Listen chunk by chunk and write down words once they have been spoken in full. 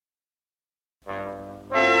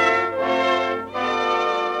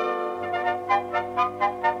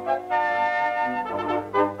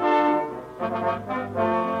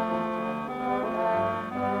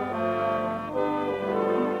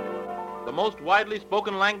most widely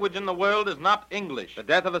spoken language in the world is not English. The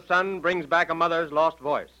death of a son brings back a mother's lost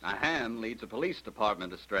voice. A hand leads a police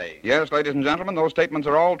department astray. Yes, ladies and gentlemen, those statements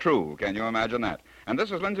are all true. Can you imagine that? And this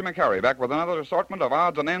is Lindsay McCarry, back with another assortment of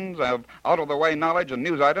odds and ends of out-of-the-way knowledge and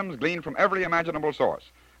news items gleaned from every imaginable source.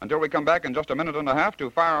 Until we come back in just a minute and a half to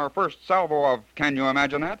fire our first salvo of Can You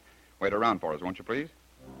Imagine That? Wait around for us, won't you, please?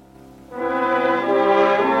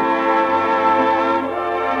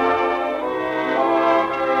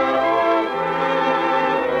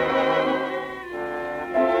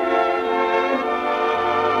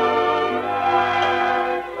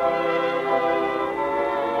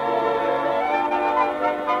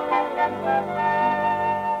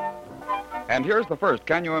 And here's the first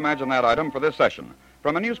Can You Imagine That item for this session.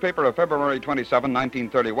 From a newspaper of February 27,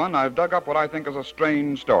 1931, I've dug up what I think is a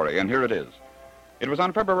strange story, and here it is. It was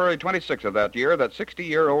on February 26 of that year that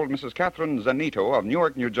 60-year-old Mrs. Catherine Zanito of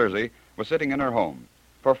Newark, New Jersey, was sitting in her home.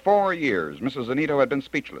 For 4 years, Mrs. Zanito had been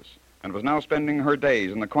speechless and was now spending her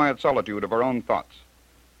days in the quiet solitude of her own thoughts.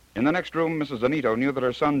 In the next room, Mrs. Zanito knew that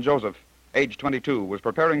her son, Joseph, age 22, was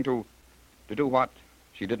preparing to do what?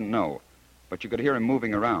 She didn't know, but she could hear him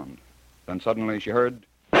moving around. Then suddenly she heard...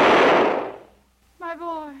 My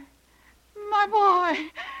boy. My boy.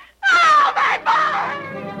 Oh, my boy!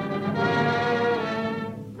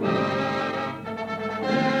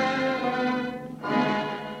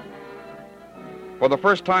 For the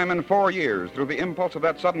first time in 4 years, through the impulse of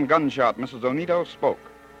that sudden gunshot, Mrs. Zanito spoke.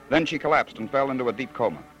 Then she collapsed and fell into a deep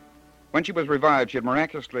coma. When she was revived, she had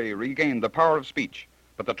miraculously regained the power of speech.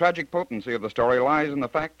 But the tragic potency of the story lies in the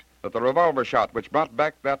fact that the revolver shot which brought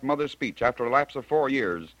back that mother's speech after a lapse of 4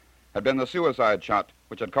 years had been the suicide shot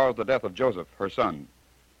which had caused the death of Joseph, her son.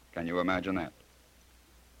 Can you imagine that?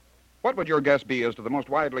 What would your guess be as to the most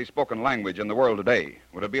widely spoken language in the world today?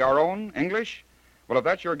 Would it be our own, English? Well, if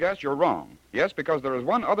that's your guess, you're wrong. Yes, because there is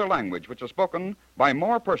one other language which is spoken by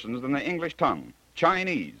more persons than the English tongue,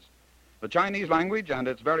 Chinese. The Chinese language and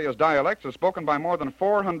its various dialects are spoken by more than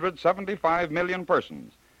 475 million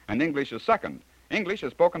persons, and English is second. English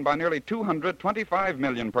is spoken by nearly 225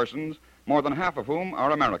 million persons, more than half of whom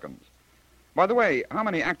are Americans. By the way, how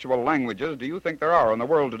many actual languages do you think there are in the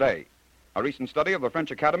world today? A recent study of the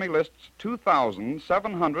French Academy lists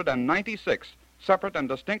 2,796 separate and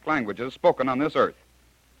distinct languages spoken on this earth.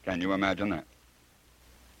 Can you imagine that?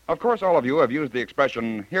 Of course, all of you have used the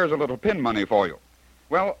expression, here's a little pin money for you.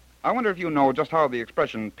 Well, I wonder if you know just how the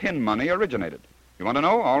expression pin money originated. You want to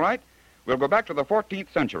know? All right. We'll go back to the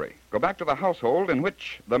 14th century. Go back to the household in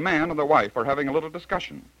which the man and the wife are having a little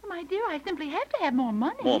discussion. My dear, I simply have to have more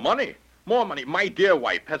money. More money? More money. My dear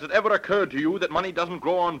wife, has it ever occurred to you that money doesn't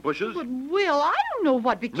grow on bushes? But, Will, I don't know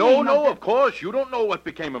what became of course. You don't know what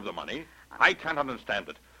became of the money. I can't understand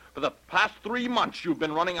it. For the past 3 months, you've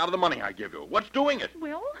been running out of the money I give you. What's doing it?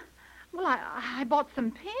 Well, I bought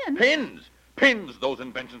some pins. Pins? Pins, those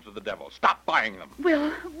inventions of the devil. Stop buying them.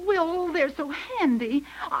 Will, they're so handy.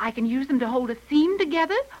 I can use them to hold a seam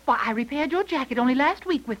together. Why, I repaired your jacket only last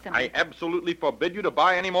week with them. I absolutely forbid you to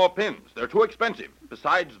buy any more pins. They're too expensive.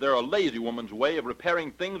 Besides, they're a lazy woman's way of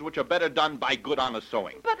repairing things which are better done by good, honest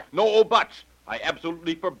sewing. But... No buts. I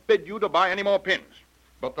absolutely forbid you to buy any more pins.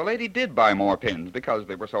 But the lady did buy more pins because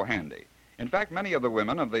they were so handy. In fact, many of the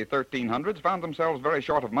women of the 1300s found themselves very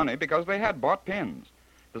short of money because they had bought pins.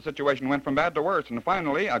 The situation went from bad to worse, and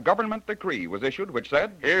finally a government decree was issued which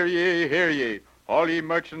said, Hear ye, all ye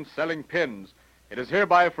merchants selling pins. It is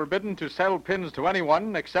hereby forbidden to sell pins to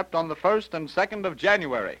anyone except on the 1st and 2nd of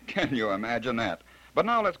January. Can you imagine that? But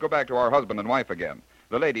now let's go back to our husband and wife again.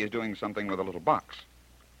 The lady is doing something with a little box.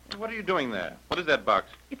 What are you doing there? What is that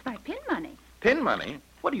box? It's my pin money. Pin money?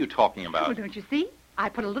 What are you talking about? Well, don't you see? I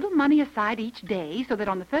put a little money aside each day so that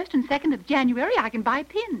on the 1st and 2nd of January I can buy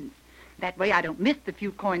pins. That way I don't miss the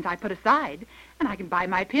few coins I put aside, and I can buy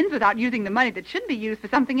my pins without using the money that should be used for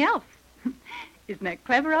something else. Isn't that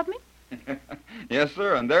clever of me? Yes,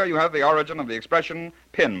 sir, and there you have the origin of the expression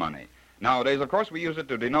pin money. Nowadays, of course, we use it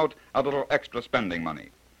to denote a little extra spending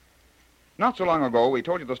money. Not so long ago, we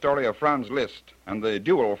told you the story of Franz Liszt and the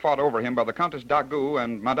duel fought over him by the Countess d'Agoult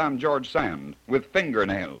and Madame George Sand with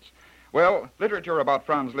fingernails. Well, literature about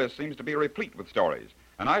Franz Liszt seems to be replete with stories,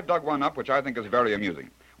 and I've dug one up which I think is very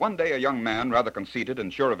amusing. One day, a young man, rather conceited and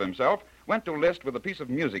sure of himself, went to Liszt with a piece of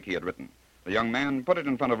music he had written. The young man put it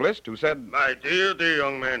in front of Liszt, who said, My dear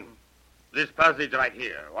young man, this passage right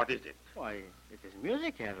here, what is it? Why, it is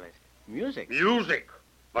music, Herr Liszt. Music. Music.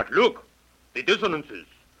 But look, the dissonances,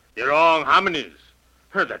 the wrong harmonies.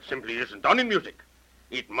 That simply isn't done in music.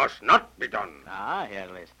 It must not be done. Ah, Herr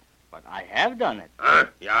Liszt, but I have done it.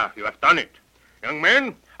 Yeah, you have done it. Young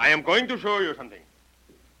man, I am going to show you something.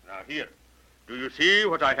 Now, here. Do you see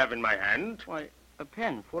what I have in my hand? Why, a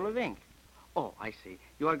pen full of ink. Oh, I see.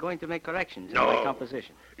 You are going to make corrections No. in my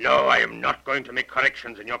composition. No, I am not going to make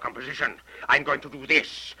corrections in your composition. I'm going to do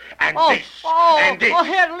this, and Oh, this, oh, and this. oh,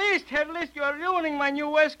 Herr Liszt, you are ruining my new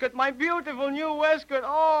waistcoat, my beautiful new waistcoat.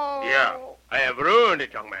 Oh. Yeah, I have ruined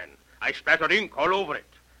it, young man. I splattered ink all over it.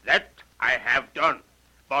 That I have done.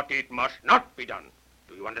 But it must not be done.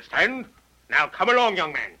 Do you understand? Now come along,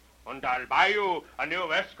 young man, and I'll buy you a new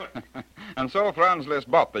waistcoat. And so Franz Liszt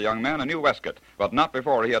bought the young man a new waistcoat, but not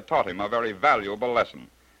before he had taught him a very valuable lesson.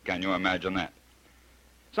 Can you imagine that?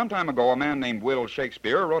 Some time ago, a man named Will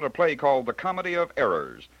Shakespeare wrote a play called The Comedy of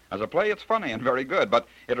Errors. As a play, it's funny and very good, but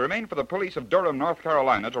it remained for the police of Durham, North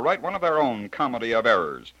Carolina, to write one of their own Comedy of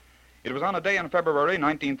Errors. It was on a day in February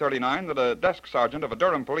 1939 that a desk sergeant of a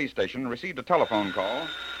Durham police station received a telephone call.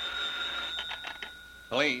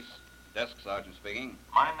 Police. Desk sergeant speaking.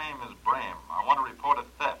 My name is Bram. I want to report a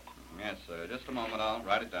theft. Yes, sir. Just a moment. I'll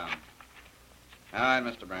write it down. All right,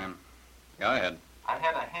 Mr. Bram. Go ahead. I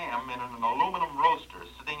had a ham in an aluminum roaster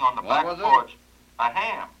sitting on the What back was it? porch. A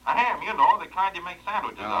ham, you know, the kind you make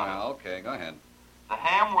sandwiches out of. Oh, okay. Go ahead. The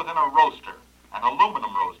ham was in a roaster, an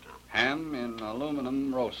aluminum roaster. Ham in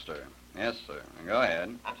aluminum roaster. Yes, sir. Go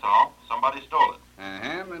ahead. That's all. Somebody stole it. A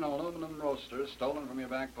ham in aluminum roaster stolen from your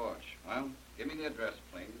back porch. Well, give me the address,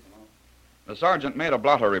 please. The sergeant made a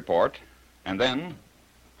blotter report, and then...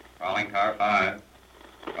 Calling car 5.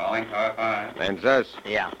 Calling car 5. And this?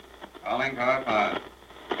 Yeah. Calling car 5.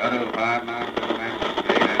 Go to 5 Mile to Memphis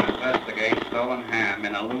Street and investigate stolen ham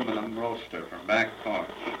in aluminum roaster from back porch.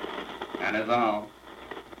 That is all.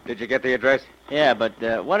 Did you get the address? Yeah,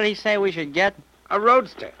 but what did he say we should get? A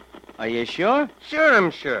roadster. Are you sure? Sure, I'm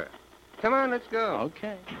sure. Come on, let's go.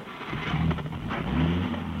 Okay.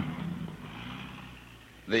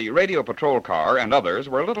 The radio patrol car and others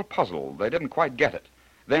were a little puzzled. They didn't quite get it.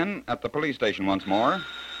 Then, at the police station once more...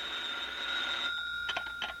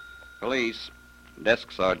 Police. Desk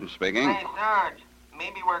sergeant speaking. Hey, Sarge,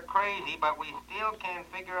 maybe we're crazy, but we still can't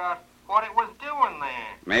figure out what it was doing there.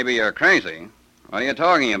 Maybe you're crazy. What are you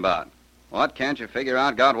talking about? What can't you figure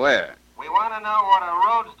out got where? We want to know what a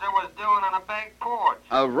roadster was doing on a back porch.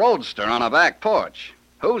 A roadster on a back porch.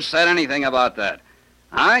 Who said anything about that?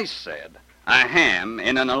 I said a ham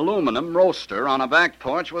in an aluminum roaster on a back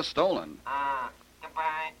porch was stolen.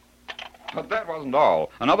 Goodbye. But that wasn't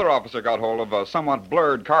all. Another officer got hold of a somewhat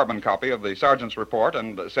blurred carbon copy of the sergeant's report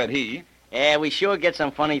and said he... Yeah, we sure get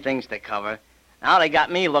some funny things to cover. Now they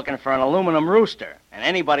got me looking for an aluminum rooster. And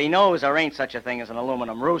anybody knows there ain't such a thing as an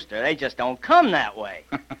aluminum rooster. They just don't come that way.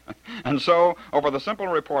 And so, over the simple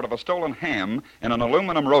report of a stolen ham in an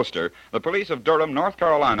aluminum roaster, the police of Durham, North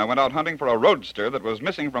Carolina, went out hunting for a roadster that was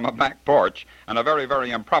missing from a back porch and a very,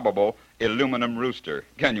 very improbable aluminum rooster.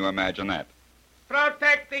 Can you imagine that?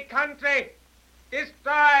 Protect the country.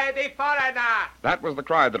 Destroy the foreigner. That was the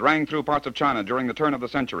cry that rang through parts of China during the turn of the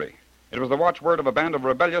century. It was the watchword of a band of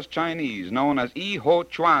rebellious Chinese known as Yi Ho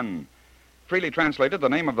Chuan. Freely translated, the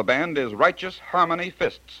name of the band is Righteous Harmony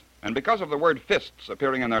Fists. And because of the word fists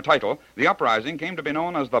appearing in their title, the uprising came to be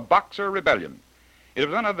known as the Boxer Rebellion. It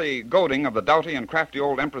was under the goading of the doughty and crafty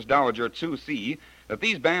old Empress Dowager Tzu Si that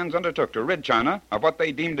these bands undertook to rid China of what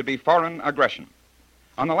they deemed to be foreign aggression.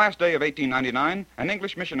 On the last day of 1899, an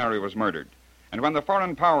English missionary was murdered. And when the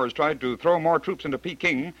foreign powers tried to throw more troops into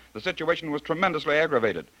Peking, the situation was tremendously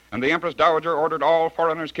aggravated, and the Empress Dowager ordered all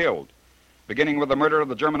foreigners killed. Beginning with the murder of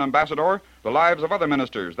the German ambassador, the lives of other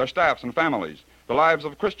ministers, their staffs and families, the lives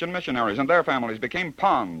of Christian missionaries and their families became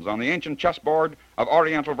pawns on the ancient chessboard of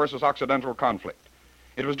Oriental versus Occidental conflict.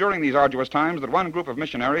 It was during these arduous times that one group of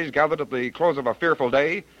missionaries gathered at the close of a fearful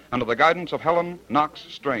day under the guidance of Helen Knox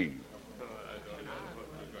Strain.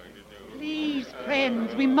 Please,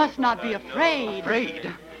 friends, we must not be afraid.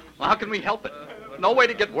 Afraid? Well, how can we help it? No way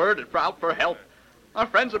to get word out for help. Our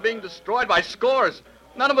friends are being destroyed by scores.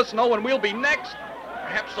 None of us know when we'll be next.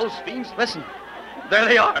 Perhaps those fiends... Listen, there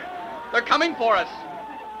they are. They're coming for us.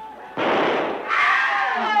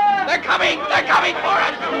 They're coming! They're coming for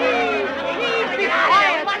us! Please be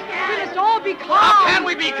quiet. We must all be calm. How can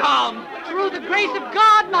we be calm? Through the grace of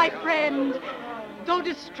God, my friend. Though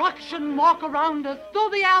destruction walk around us, though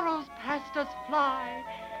the arrows past us fly,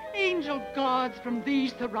 angel guards from thee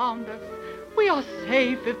surround us. We are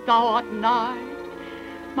safe if thou art nigh.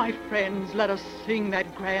 My friends, let us sing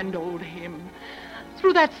that grand old hymn.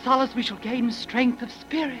 Through that solace we shall gain strength of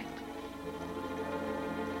spirit.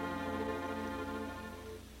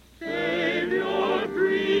 Savior,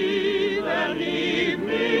 breathe an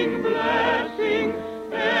evening blessing,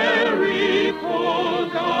 and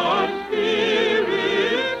repose our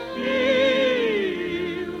spirits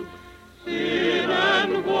seal. Sin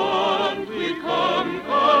and want we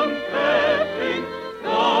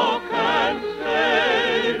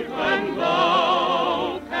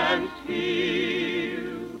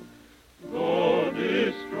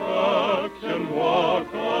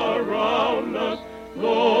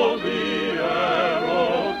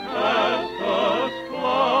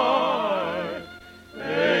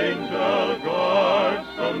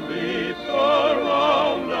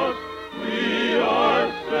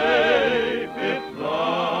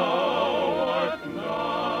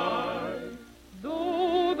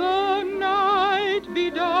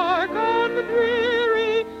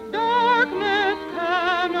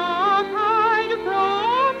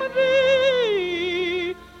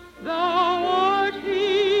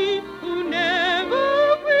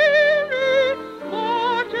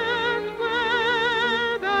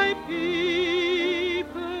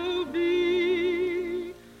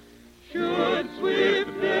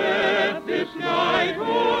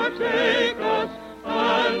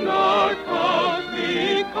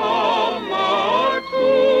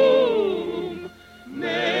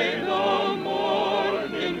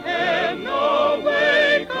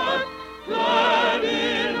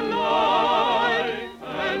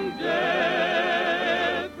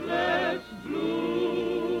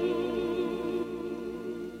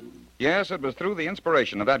Yes, it was through the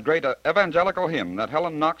inspiration of that great evangelical hymn that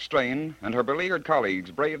Helen Knox Strain and her beleaguered colleagues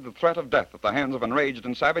braved the threat of death at the hands of enraged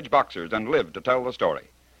and savage boxers and lived to tell the story.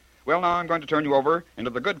 Well, now I'm going to turn you over into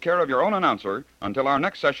the good care of your own announcer until our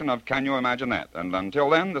next session of Can You Imagine That? And until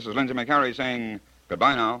then, this is Lindsay McCarry saying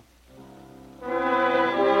goodbye now.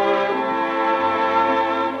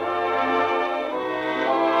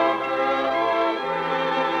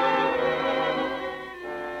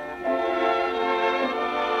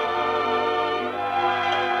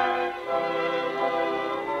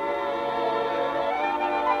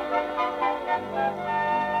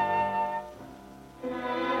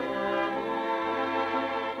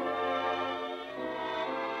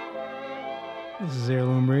 This is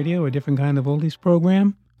Heirloom Radio, a different kind of oldies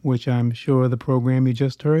program, which I'm sure the program you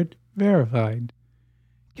just heard verified.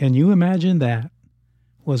 Can You Imagine That?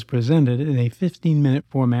 Was presented in a 15-minute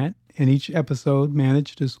format, and each episode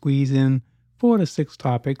managed to squeeze in 4 to 6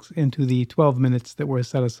 topics into the 12 minutes that were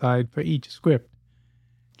set aside for each script.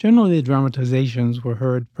 Generally, the dramatizations were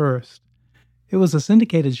heard first. It was a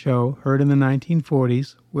syndicated show heard in the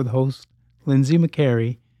 1940s with host Lindsay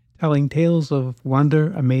McCarry, telling tales of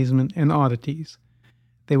wonder, amazement, and oddities.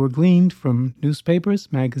 They were gleaned from newspapers,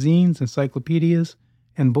 magazines, encyclopedias,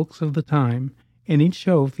 and books of the time, and each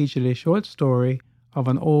show featured a short story of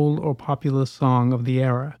an old or popular song of the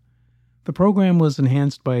era. The program was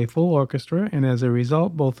enhanced by a full orchestra, and as a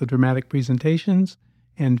result, both the dramatic presentations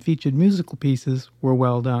and featured musical pieces were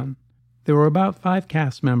well done. There were about 5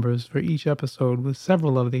 cast members for each episode, with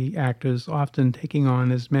several of the actors often taking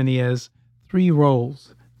on as many as 3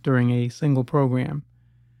 roles during a single program.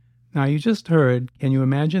 Now, you just heard Can You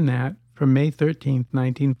Imagine That? From May 13,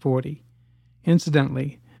 1940.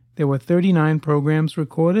 Incidentally, there were 39 programs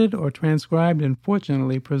recorded or transcribed and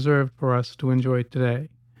fortunately preserved for us to enjoy today.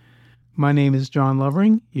 My name is John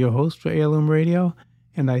Lovering, your host for Heirloom Radio,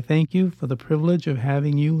 and I thank you for the privilege of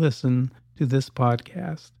having you listen to this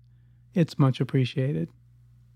podcast. It's much appreciated.